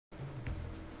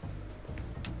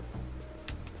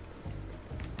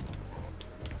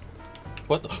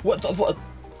What the fuck?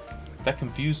 That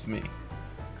confused me.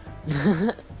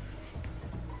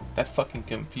 That fucking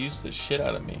confused the shit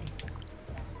out of me.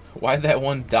 Why'd that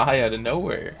one die out of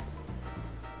nowhere?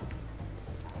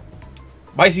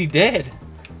 Why is he dead?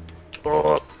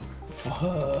 Fuck.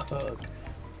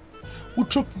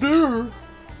 What's up there?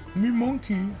 Me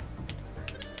monkey.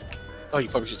 Oh, you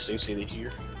probably should save it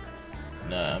here.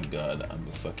 Nah, I'm God. I'm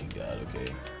a fucking God,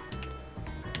 okay?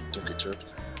 Don't get turked.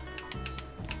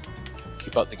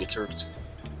 Keep out to get turked.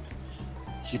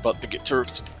 Keep out to get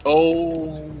turked.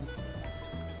 Oh.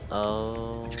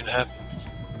 Oh. It's gonna happen.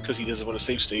 Because he doesn't want to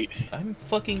save state. I'm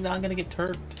fucking not gonna get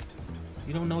turked.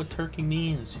 You don't know what turkey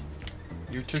means.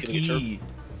 You're turkey. Here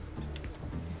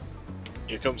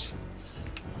it comes.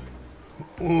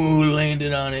 Ooh,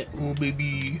 landed on it. Ooh,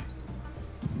 baby.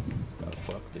 Oh,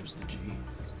 fuck. There's the G.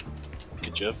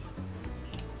 Good job.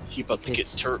 He about to get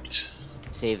turked.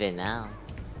 Save it now.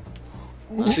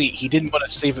 See, he didn't want to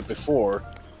save it before.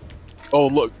 Oh,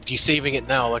 look. He's saving it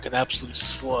now like an absolute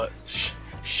slut.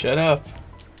 Shut up.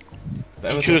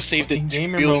 That He could have saved it 2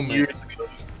 gamer billion moment. years ago.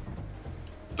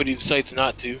 But he decides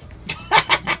not to.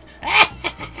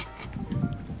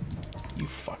 You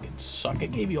fucking suck. I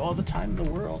gave you all the time in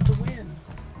the world to win.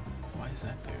 Why is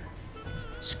that there?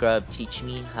 Scrub, teach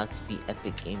me how to be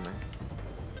epic gamer.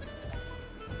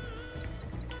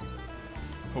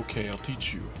 Okay, I'll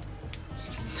teach you.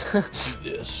 Do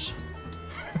this.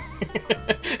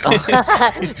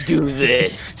 Do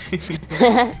this.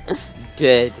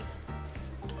 Good.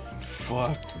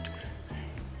 Fuck.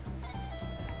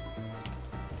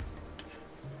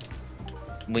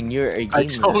 When you're a gamer. I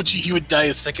told you he would die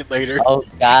a second later. Oh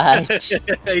gosh.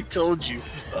 I told you.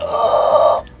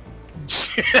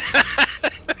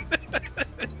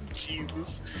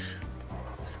 Jesus.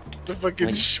 The fucking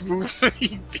schmoof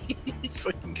he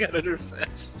fucking got at her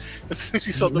fast as soon as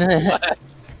he saw the black.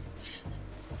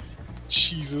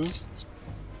 Jesus.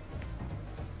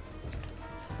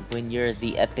 When you're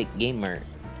the epic gamer.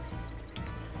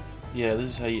 Yeah,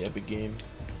 this is how you epic game.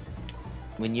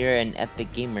 When you're an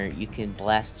epic gamer, you can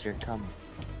blast your cum.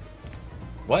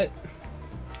 What?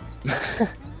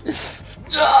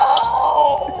 No!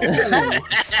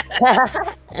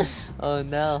 Oh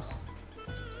no.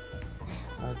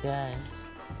 Oh gosh.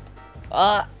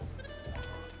 Ah!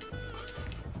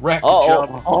 Wreck. Good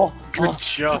job. Good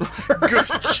job.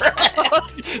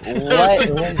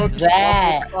 What was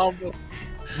that?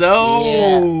 No!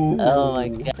 Yeah. Oh my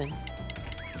god.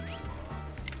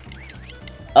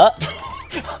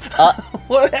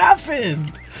 What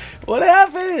happened? What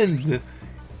happened?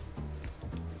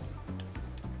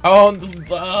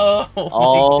 Oh,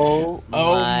 oh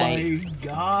my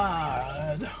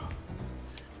god.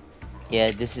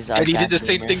 Yeah, this is our And he did the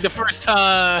same thing the first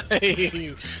time.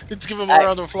 Let's give him a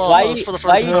round of applause for the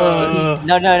first time.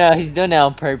 No, he's doing it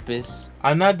on purpose.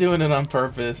 I'm not doing it on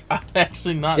purpose. I'm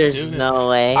actually not There's doing it. There's no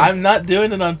way. I'm not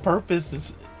doing it on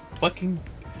purpose.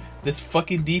 This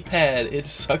fucking D-pad, it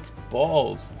sucks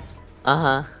balls.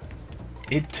 Uh-huh.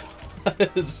 It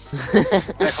does. I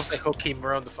hope the hook came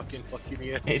around the fucking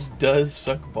end. It does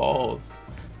suck balls.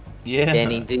 Yeah.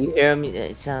 Danny, do you hear me?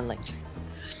 It sounded like...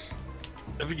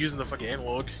 I've been using the fucking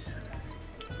analog.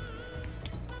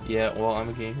 Yeah, well, I'm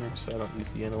a gamer, so I don't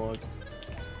use the analog.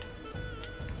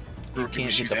 You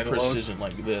can't get the precision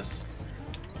like this.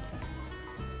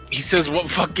 He says what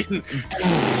fucking...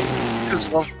 he says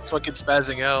what fucking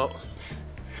spazzing out.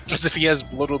 As if he has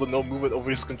little to no movement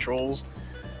over his controls.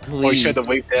 Please. Or he's trying to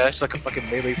wave dash like a fucking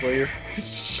melee player.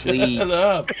 Shut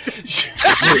up!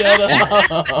 Shut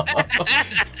up!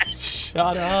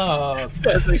 Shut up!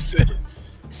 As I said.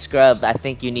 Scrub, I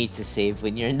think you need to save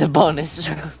when you're in the bonus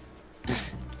room.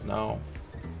 No.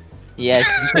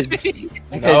 Yes, because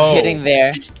No. getting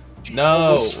there.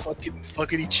 No.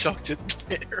 Fucking he chucked it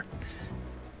there.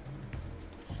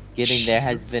 Getting there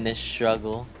has been a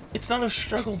struggle. It's not a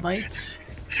struggle, Knights.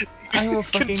 I'm a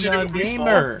fucking Consider god we saw.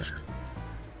 gamer.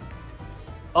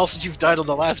 Also, you've died on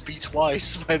the last beat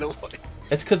twice, by the way.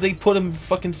 That's because they put them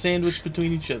fucking sandwiched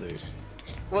between each other.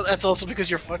 Well, that's also because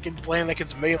you're fucking playing like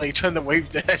it's melee, trying to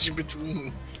wave dash in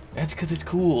between. That's because it's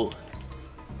cool.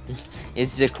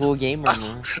 It's a cool gamer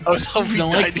move. You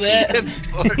don't like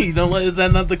that? You don't like? Is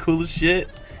that not the coolest shit?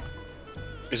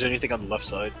 Is there anything on the left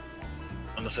side?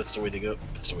 Unless that's the way to go.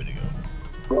 That's the way to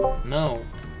go. No.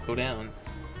 Go down.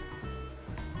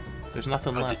 There's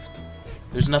nothing left.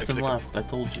 There's nothing left. I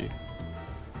told you.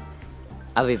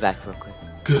 I'll be back real quick.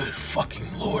 Good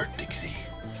fucking lord, Dixie.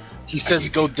 He says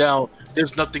go down.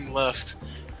 There's nothing left.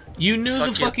 You knew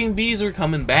the fucking bees were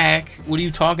coming back. What are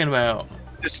you talking about?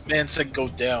 This man said go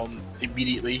down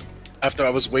immediately after I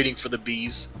was waiting for the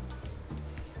bees.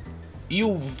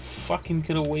 You fucking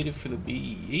could have waited for the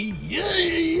B.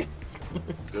 Yay!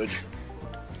 Good.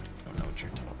 I don't know what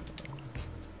you're talking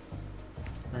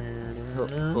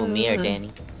about. Who, me or Danny?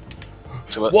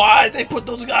 So what? Why they put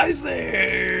those guys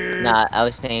there? Nah, I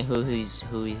was saying who is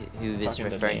Talking to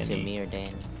referring to Danny. me or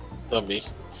Danny. Not me.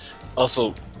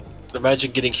 Also,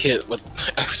 imagine getting hit with,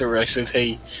 after I said,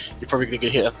 hey, you're probably gonna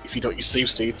get hit if you don't use save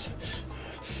states.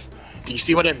 Do you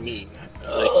see what I mean?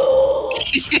 Like,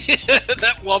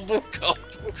 that wobble combo.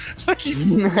 Like,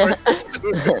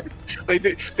 like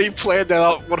they planned that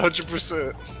out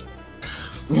 100%.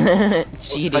 The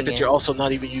Cheating. fact that you're also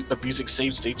not even abusing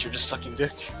save states, you're just sucking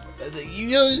dick.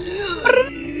 You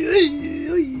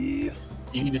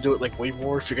need to do it like way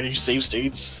more if you're gonna use save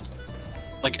states.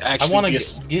 Like I actually, want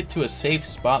to get to a safe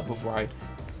spot before I,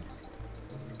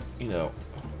 you know.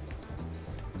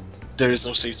 there is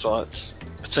no safe spots.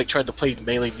 It's like trying to play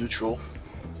melee neutral.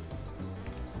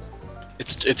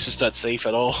 It's just not safe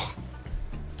at all.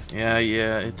 Yeah,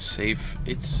 it's safe.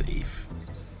 It's safe.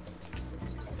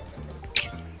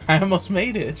 I almost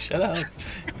made it. Shut up.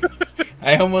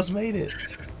 I almost made it.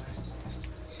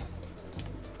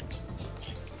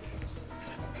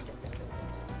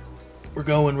 We're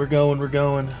going. We're not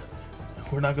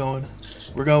going.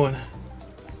 We're going.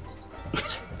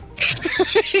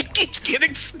 It's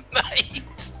getting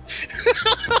sniped.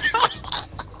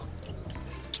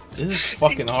 This is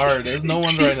fucking hard. There's no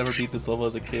wonder I never beat this level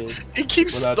as a kid. It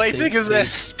keeps Without sniping safe his space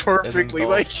ass perfectly. as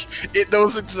an Like it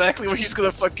knows exactly where he's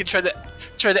gonna fucking try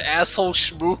to asshole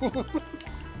schmoo.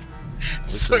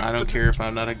 Listen, I don't care if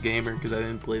I'm not a gamer because I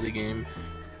didn't play the game.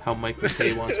 How Mike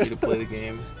McKay wants me to play the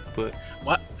game, but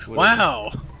What? whatever.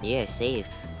 Wow. Yeah, safe.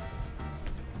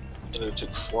 And it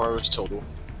took 4 hours total.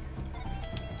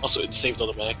 Also, it saved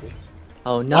automatically.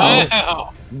 Oh no!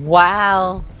 Wow.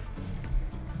 Wow!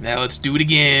 Now let's do it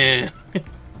again.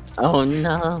 Oh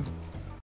no!